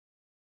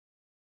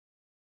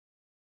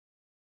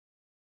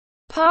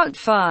Part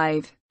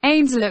 5.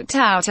 Ains looked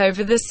out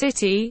over the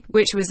city,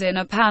 which was in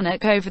a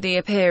panic over the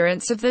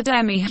appearance of the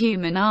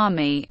demi-human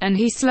army, and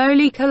he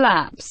slowly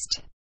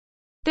collapsed.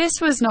 This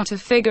was not a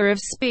figure of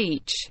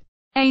speech.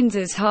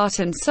 Ains's heart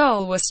and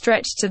soul were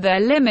stretched to their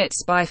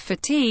limits by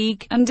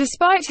fatigue, and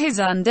despite his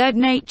undead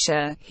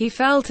nature, he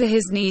fell to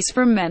his knees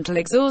from mental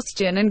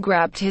exhaustion and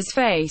grabbed his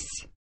face.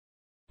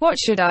 What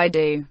should I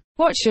do?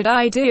 What should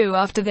I do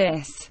after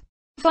this?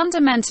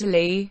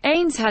 Fundamentally,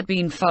 Ains had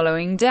been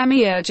following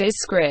Demiurge's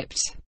script.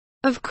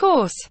 Of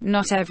course,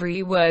 not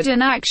every word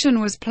and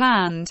action was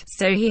planned,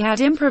 so he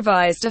had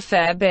improvised a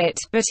fair bit,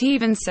 but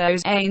even so,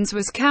 Ains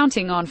was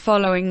counting on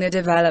following the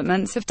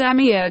developments of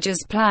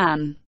Demiurge's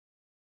plan.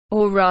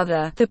 Or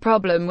rather, the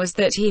problem was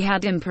that he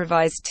had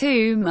improvised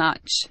too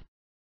much.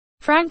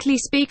 Frankly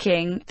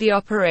speaking, the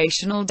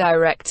operational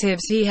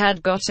directives he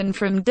had gotten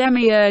from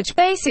Demiurge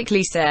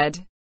basically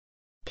said,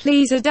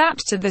 "Please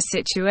adapt to the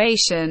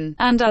situation,"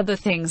 and other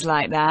things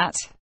like that.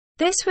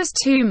 This was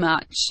too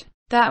much.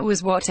 That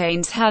was what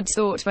Ains had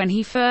thought when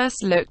he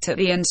first looked at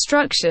the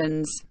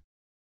instructions.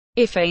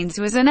 If Ains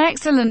was an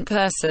excellent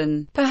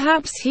person,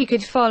 perhaps he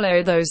could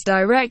follow those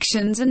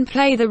directions and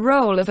play the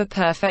role of a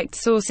perfect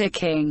Saucer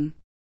King.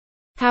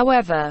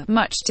 However,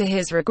 much to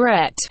his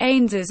regret,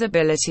 Ains's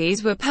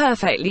abilities were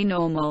perfectly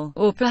normal,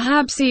 or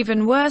perhaps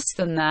even worse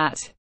than that.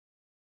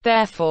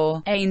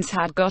 Therefore, Ains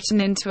had gotten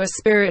into a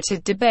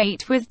spirited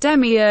debate with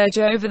Demiurge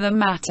over the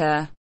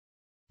matter.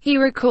 He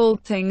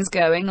recalled things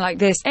going like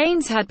this.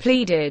 Ains had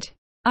pleaded,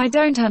 "I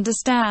don't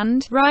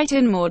understand, write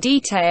in more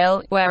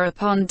detail,"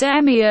 whereupon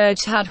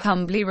Demiurge had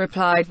humbly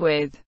replied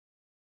with,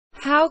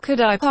 "How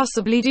could I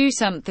possibly do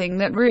something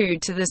that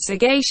rude to the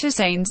sagacious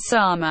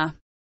Ains-sama?"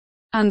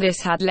 And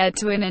this had led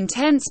to an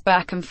intense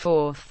back and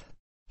forth.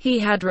 He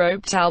had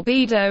roped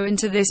Albedo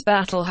into this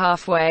battle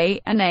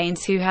halfway, and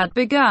Ains, who had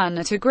begun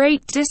at a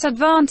great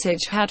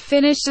disadvantage, had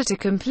finished at a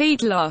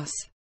complete loss.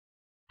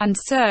 And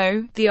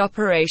so, the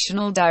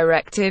operational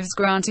directives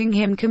granting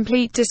him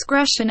complete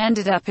discretion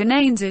ended up in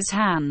Ains's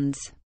hands.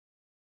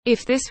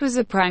 If this was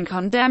a prank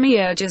on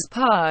Demiurge's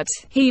part,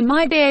 he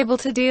might be able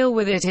to deal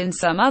with it in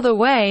some other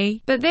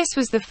way, but this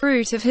was the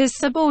fruit of his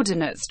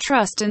subordinates'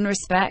 trust and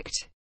respect.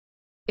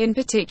 In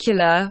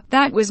particular,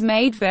 that was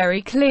made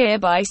very clear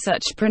by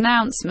such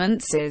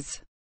pronouncements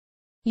as,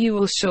 "You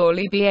will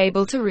surely be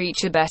able to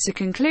reach a better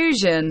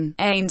conclusion,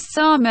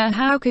 Ains-sama.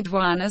 How could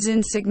one as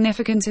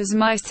insignificant as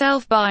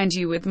myself bind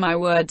you with my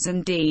words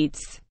and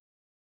deeds?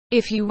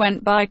 If you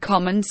went by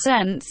common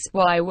sense,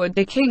 why would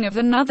the king of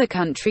another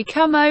country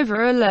come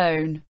over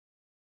alone?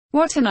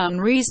 What an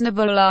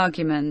unreasonable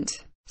argument.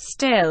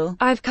 Still,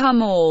 I've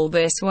come all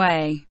this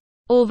way.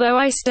 Although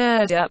I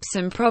stirred up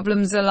some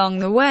problems along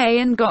the way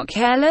and got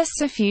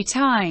careless a few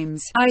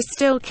times, I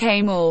still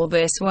came all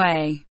this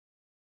way."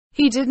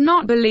 He did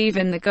not believe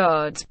in the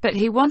gods, but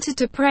he wanted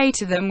to pray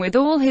to them with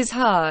all his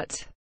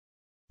heart.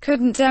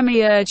 Couldn't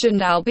Demiurge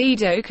and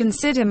Albedo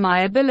consider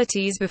my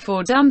abilities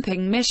before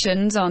dumping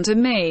missions onto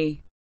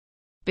me?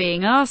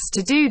 Being asked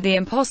to do the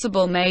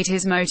impossible made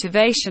his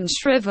motivation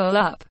shrivel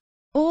up.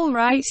 "All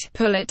right,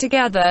 pull it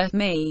together,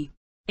 me.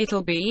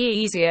 It'll be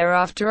easier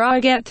after I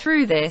get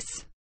through this."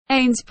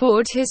 Ains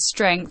poured his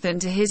strength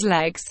into his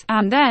legs,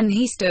 and then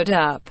he stood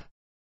up.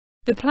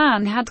 The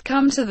plan had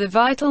come to the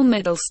vital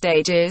middle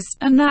stages,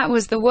 and that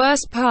was the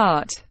worst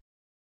part.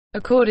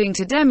 According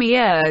to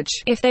Demiurge,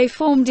 if they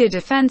formed a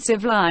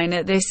defensive line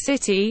at this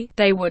city,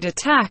 they would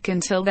attack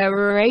until there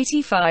were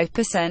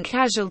 85%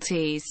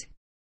 casualties.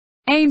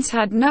 Ains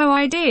had no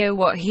idea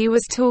what he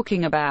was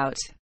talking about.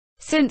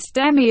 Since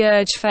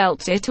Demiurge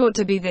felt it ought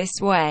to be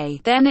this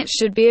way, then it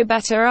should be a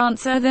better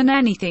answer than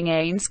anything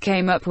Ains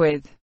came up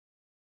with.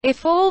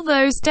 If all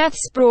those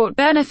deaths brought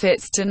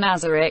benefits to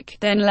Nazarick,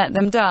 then let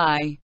them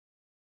die.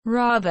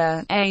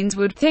 Rather, Ains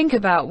would think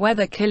about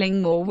whether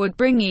killing more would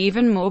bring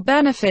even more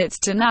benefits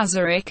to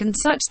Nazarick and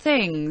such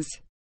things.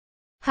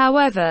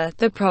 However,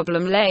 the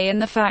problem lay in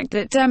the fact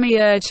that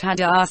Demiurge had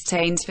asked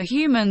Ains for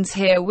humans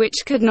here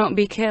which could not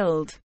be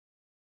killed.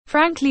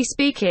 Frankly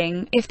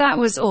speaking, if that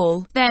was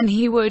all, then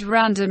he would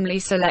randomly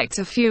select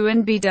a few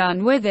and be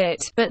done with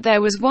it, but there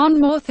was one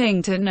more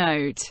thing to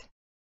note.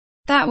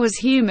 That was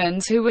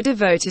humans who were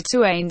devoted to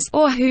Ains,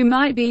 or who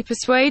might be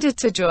persuaded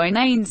to join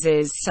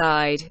Ains's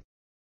side.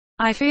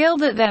 I feel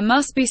that there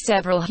must be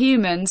several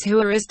humans who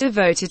are as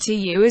devoted to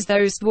you as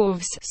those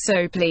dwarves,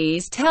 so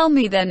please tell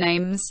me their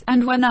names,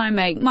 and when I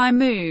make my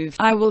move,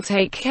 I will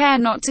take care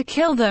not to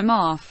kill them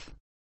off.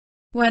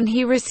 When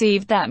he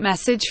received that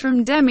message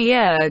from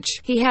Demiurge,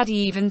 he had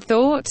even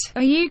thought,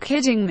 "Are you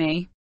kidding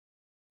me?"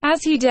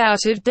 As he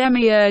doubted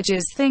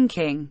Demiurge's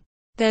thinking.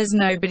 There's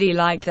nobody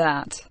like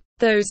that.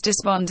 Those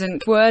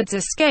despondent words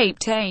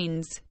escaped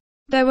Ains.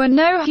 There were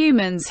no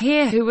humans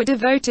here who were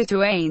devoted to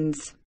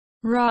Ains.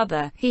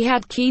 Rather, he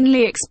had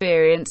keenly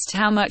experienced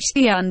how much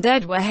the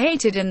undead were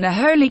hated in the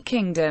Holy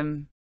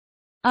Kingdom.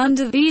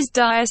 Under these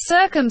dire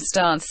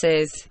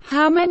circumstances,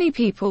 how many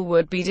people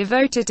would be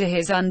devoted to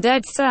his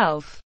undead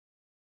self?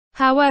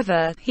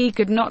 However, he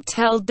could not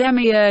tell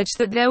Demiurge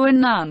that there were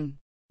none.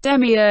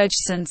 Demiurge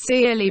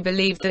sincerely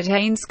believed that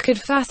Ains could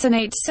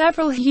fascinate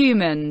several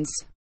humans.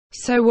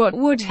 So what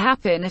would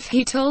happen if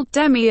he told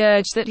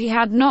Demiurge that he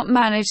had not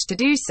managed to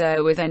do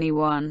so with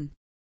anyone?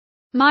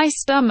 My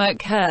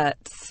stomach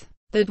hurts.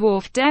 The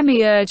dwarf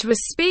Demiurge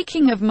was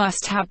speaking of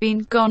must have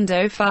been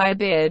Gondo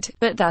Firebeard,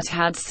 but that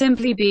had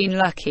simply been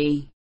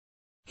lucky.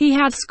 He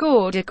had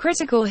scored a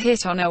critical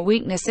hit on a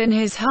weakness in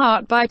his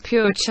heart by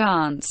pure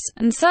chance,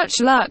 and such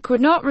luck would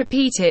not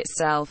repeat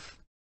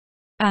itself.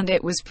 And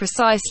it was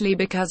precisely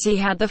because he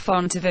had the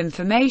font of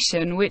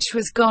information, which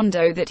was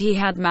Gondo, that he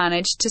had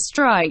managed to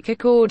strike a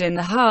chord in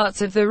the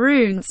hearts of the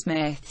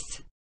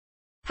runesmiths.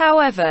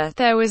 However,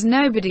 there was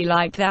nobody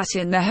like that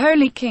in the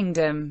Holy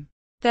Kingdom.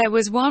 There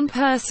was one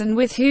person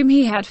with whom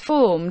he had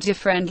formed a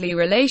friendly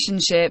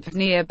relationship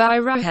nearby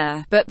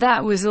Ruha, but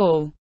that was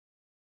all.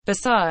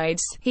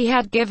 Besides, he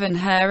had given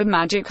her a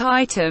magic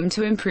item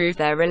to improve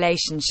their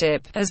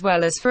relationship, as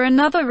well as for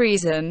another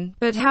reason,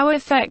 but how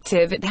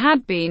effective it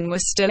had been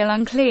was still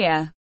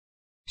unclear.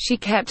 She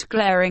kept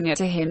glaring at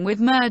him with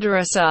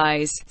murderous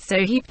eyes,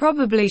 so he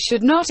probably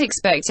should not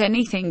expect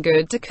anything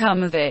good to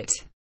come of it.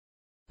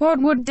 What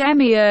would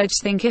Demiurge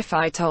think if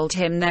I told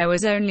him there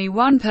was only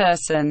one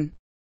person?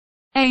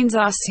 Ains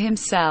asked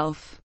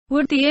himself.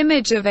 Would the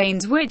image of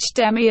Ains which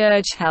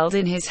Demiurge held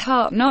in his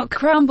heart not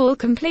crumble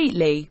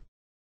completely?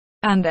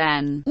 And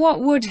then, what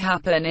would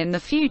happen in the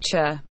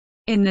future?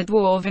 In the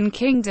Dwarven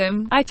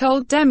Kingdom, I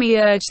told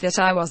Demiurge that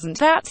I wasn't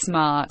that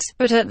smart,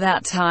 but at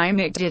that time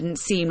it didn't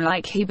seem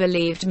like he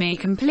believed me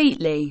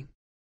completely.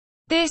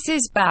 This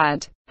is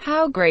bad.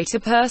 How great a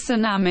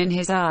person am in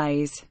his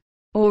eyes.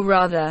 Or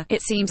rather,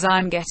 it seems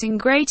I'm getting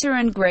greater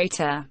and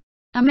greater.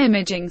 I'm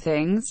imaging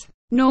things.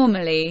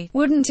 Normally,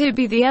 wouldn't it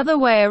be the other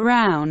way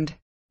around?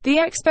 The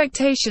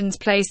expectations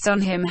placed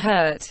on him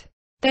hurt.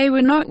 They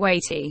were not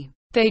weighty.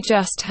 They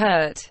just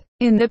hurt.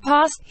 In the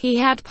past, he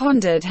had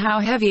pondered how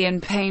heavy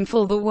and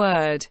painful the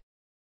word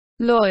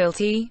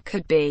loyalty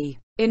could be.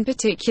 In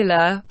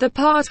particular, the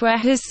part where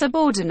his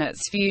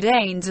subordinates viewed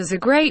Ains as a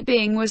great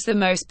being was the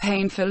most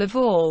painful of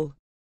all.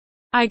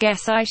 I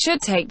guess I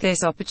should take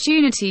this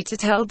opportunity to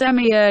tell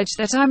Demiurge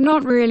that I'm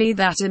not really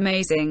that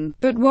amazing,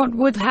 but what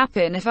would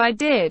happen if I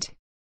did?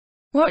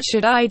 What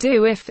should I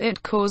do if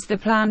it caused the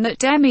plan that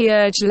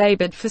Demiurge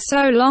labored for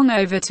so long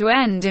over to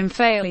end in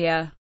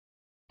failure?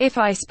 If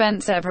I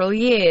spent several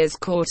years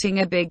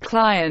courting a big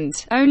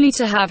client, only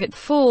to have it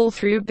fall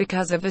through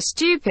because of a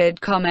stupid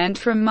comment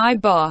from my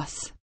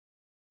boss?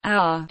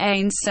 Ah,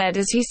 Ains said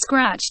as he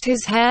scratched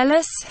his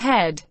hairless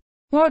head.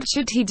 What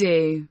should he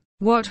do?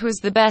 What was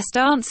the best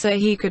answer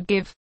he could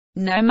give?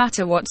 No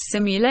matter what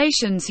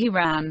simulations he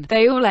ran,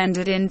 they all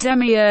ended in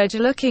Demiurge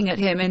looking at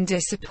him in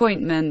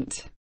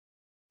disappointment.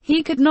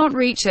 He could not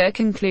reach a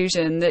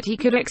conclusion that he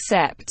could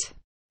accept.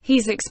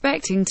 He's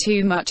expecting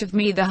too much of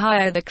me. The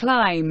higher the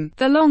climb,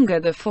 the longer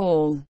the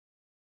fall.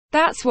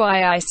 That's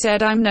why I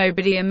said I'm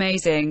nobody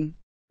amazing.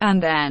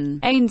 And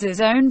then,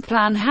 Ains's own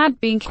plan had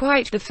been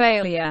quite the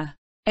failure.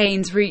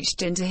 Ains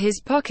reached into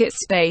his pocket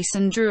space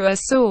and drew a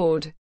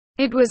sword.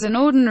 It was an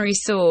ordinary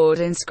sword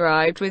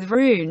inscribed with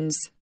runes.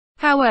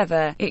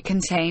 However, it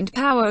contained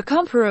power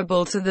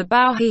comparable to the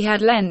bow he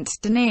had lent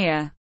to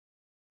Nia.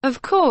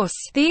 Of course,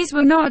 these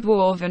were not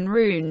dwarven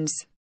runes.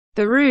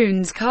 The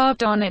runes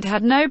carved on it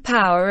had no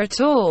power at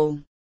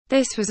all.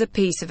 This was a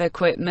piece of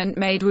equipment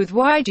made with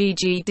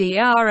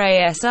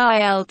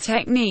YGGDRASIL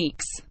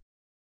techniques.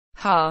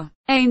 Ha!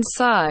 Ains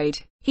sighed.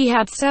 He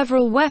had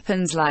several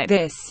weapons like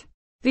this.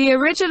 The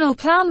original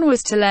plan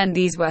was to lend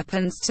these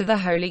weapons to the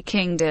Holy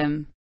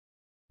Kingdom.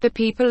 The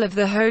people of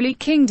the Holy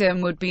Kingdom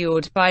would be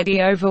awed by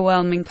the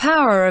overwhelming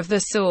power of the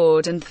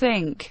sword and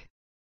think,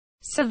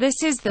 so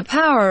this is the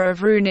power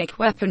of runic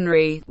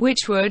weaponry,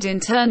 which would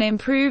in turn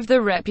improve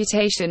the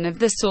reputation of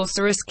the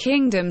Sorceress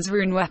Kingdom's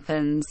rune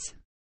weapons.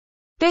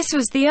 This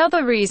was the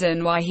other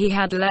reason why he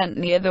had lent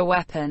Nia the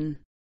weapon.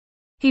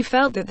 He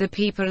felt that the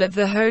people of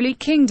the Holy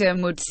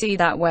Kingdom would see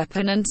that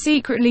weapon and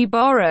secretly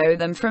borrow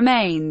them from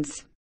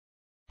Ains.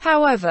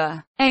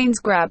 However,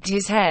 Ains grabbed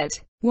his head.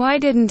 Why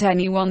didn't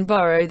anyone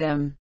borrow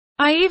them?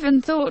 I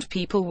even thought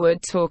people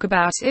would talk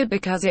about it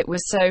because it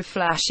was so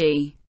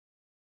flashy.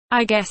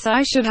 I guess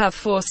I should have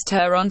forced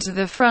her onto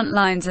the front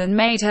lines and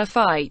made her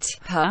fight,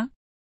 huh?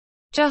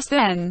 Just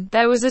then,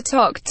 there was a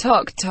tock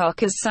tock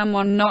tock as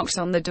someone knocked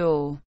on the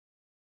door.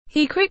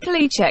 He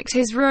quickly checked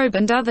his robe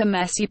and other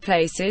messy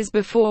places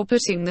before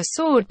putting the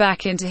sword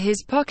back into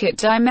his pocket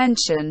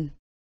dimension.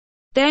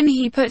 Then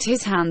he put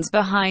his hands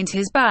behind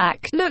his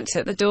back, looked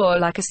at the door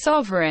like a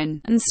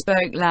sovereign, and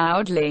spoke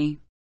loudly.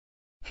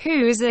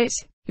 Who is it?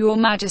 Your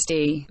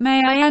Majesty,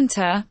 may I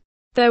enter?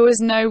 There was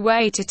no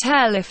way to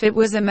tell if it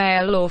was a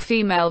male or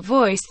female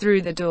voice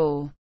through the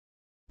door.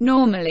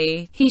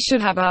 Normally, he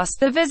should have asked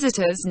the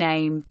visitor's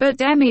name, but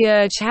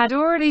Demiurge had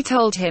already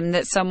told him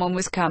that someone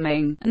was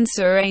coming, and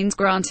Sir Ains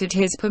granted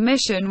his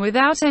permission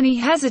without any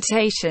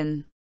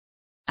hesitation.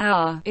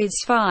 Ah,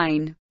 it's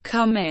fine.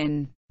 Come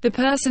in. The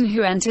person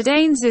who entered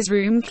Ains's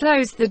room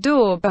closed the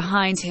door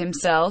behind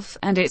himself,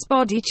 and its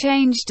body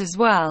changed as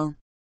well.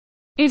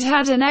 It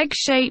had an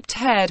egg-shaped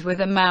head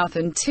with a mouth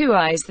and two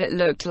eyes that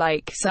looked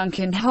like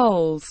sunken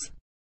holes.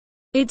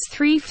 Its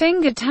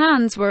three-fingered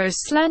hands were as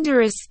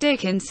slender as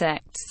stick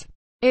insects.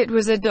 It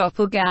was a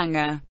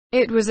doppelganger.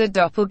 It was a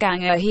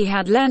doppelganger. He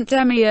had lent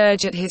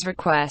Demiurge at his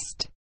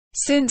request.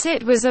 Since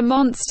it was a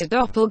monster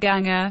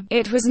doppelganger,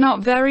 it was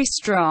not very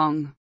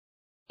strong.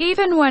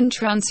 Even when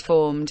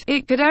transformed,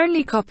 it could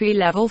only copy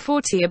level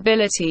 40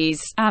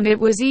 abilities, and it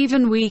was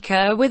even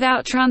weaker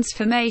without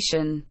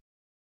transformation.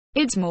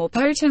 Its more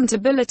potent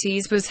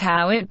abilities was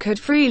how it could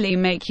freely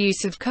make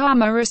use of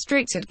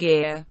karma-restricted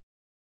gear.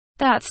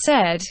 That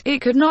said,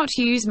 it could not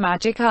use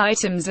magic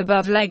items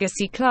above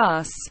legacy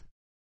class.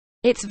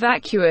 Its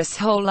vacuous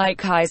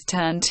hole-like eyes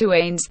turned to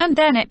Ains, and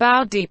then it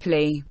bowed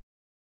deeply.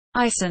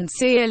 I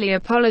sincerely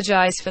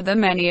apologize for the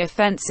many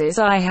offenses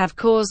I have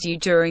caused you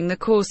during the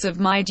course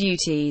of my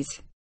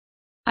duties.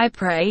 I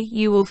pray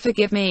you will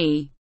forgive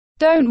me.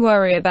 Don't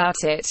worry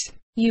about it.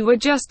 You were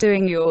just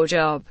doing your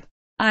job.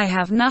 I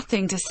have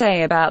nothing to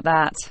say about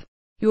that.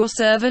 Your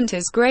servant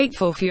is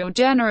grateful for your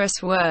generous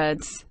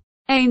words.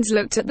 Ains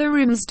looked at the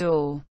room's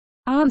door.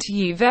 Aren't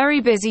you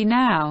very busy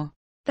now?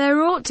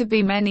 There ought to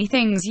be many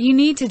things you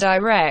need to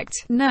direct,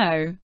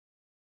 no?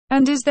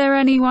 And is there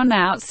anyone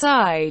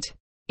outside?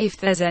 If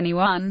there's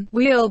anyone,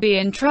 we'll be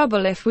in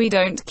trouble if we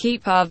don't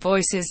keep our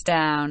voices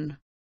down.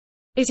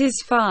 It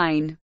is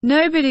fine.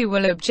 Nobody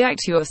will object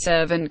to your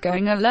servant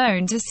going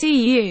alone to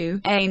see you,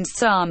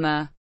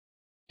 Ains-sama.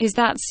 Is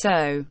that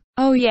so?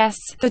 Oh yes,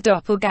 the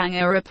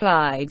doppelganger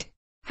replied.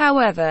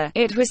 However,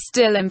 it was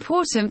still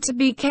important to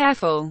be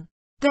careful.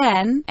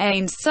 Then,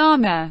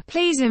 Ains-sama,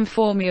 please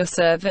inform your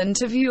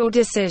servant of your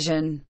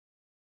decision.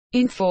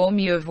 Inform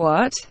you of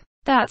what?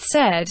 That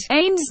said,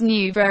 Ains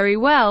knew very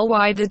well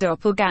why the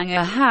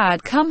doppelganger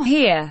had come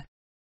here.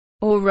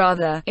 Or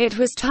rather, it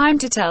was time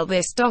to tell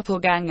this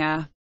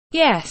doppelganger.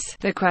 Yes,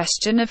 the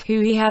question of who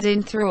he had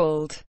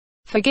enthralled.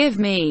 Forgive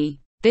me.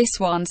 This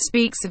one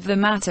speaks of the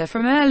matter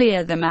from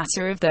earlier, the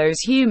matter of those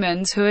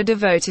humans who are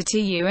devoted to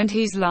you and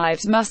whose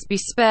lives must be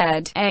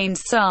spared,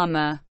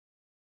 Ains-sama.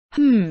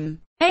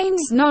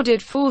 Ains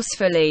nodded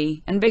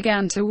forcefully, and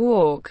began to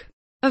walk.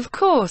 Of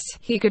course,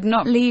 he could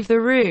not leave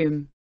the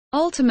room.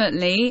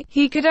 Ultimately,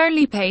 he could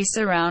only pace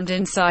around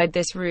inside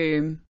this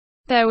room.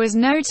 There was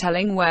no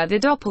telling where the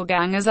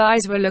doppelganger's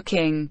eyes were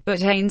looking, but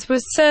Ains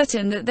was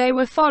certain that they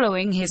were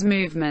following his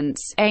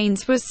movements.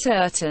 Ains was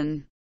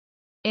certain.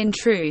 In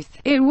truth,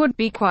 it would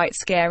be quite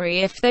scary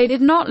if they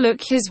did not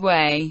look his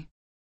way.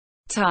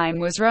 Time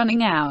was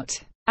running out.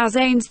 As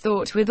Ains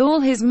thought with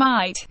all his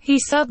might, he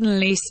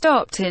suddenly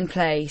stopped in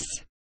place.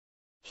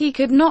 He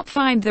could not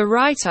find the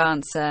right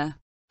answer.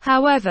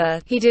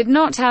 However, he did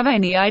not have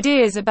any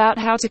ideas about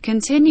how to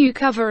continue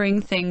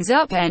covering things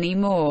up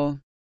anymore.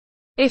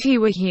 If he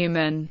were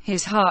human,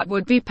 his heart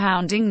would be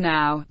pounding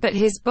now, but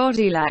his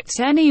body lacked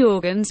any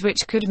organs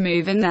which could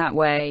move in that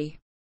way.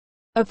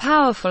 A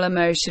powerful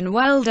emotion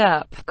welled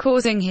up,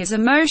 causing his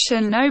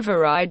emotion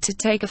override to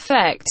take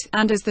effect,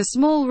 and as the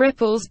small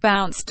ripples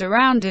bounced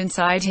around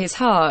inside his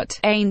heart,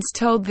 Ains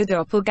told the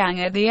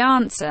doppelganger the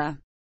answer.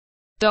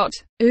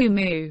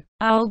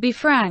 I'll be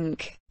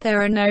frank.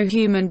 There are no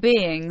human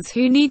beings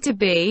who need to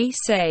be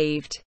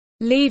saved.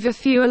 Leave a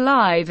few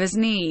alive as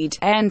need.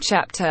 End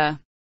chapter.